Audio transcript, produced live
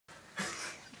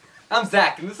I'm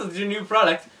Zach, and this is your new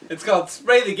product. It's called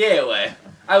Spray the Gay Away.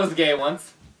 I was gay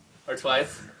once, or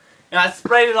twice, and I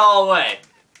sprayed it all away.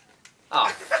 Oh,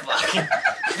 fuck.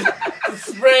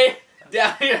 Spray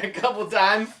down here a couple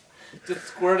times, just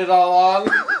squirt it all on.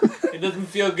 It doesn't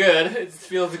feel good, it just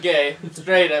feels gay. It's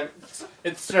straight,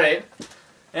 it's straight.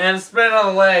 And spray it on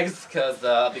the legs, because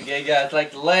the gay guys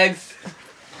like the legs.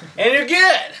 And you're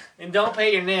good! And don't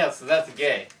paint your nails, so that's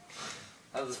gay.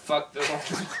 I'll just fuck this one.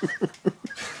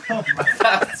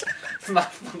 It's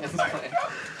not funny.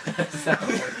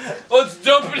 Let's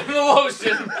dump it in the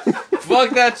lotion.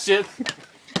 Fuck that shit.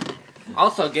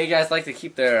 Also, gay guys like to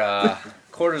keep their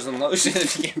quarters in lotion.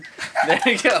 There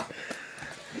you go.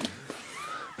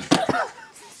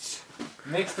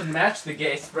 Mix and match the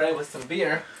gay spray with some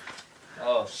beer.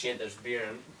 Oh shit, there's beer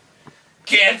in.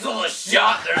 Cancel the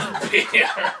shot, there's beer.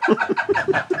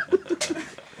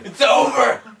 It's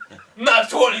over. I'm not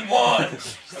 21.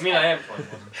 I mean, I am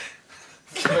 21.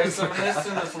 Spray some of this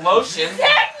in this lotion.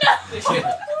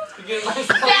 You get a nice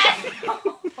lotion.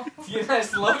 You get a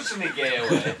nice lotion to gay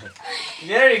away.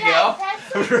 There you go.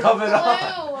 Rub it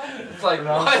on. It's like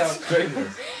what?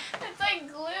 It's like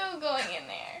glue going in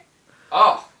there.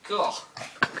 Oh, cool.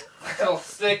 It'll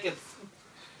stick. It's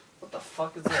what the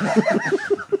fuck is that?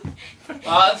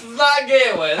 This is not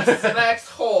gay away. This is Max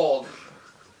Hold.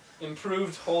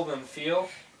 Improved hold and feel.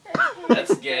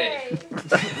 That's gay.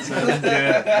 It's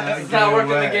not working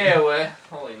the gay away.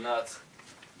 Holy nuts.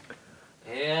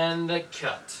 And a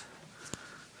cut.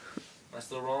 Am I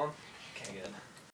still rolling? Okay, good.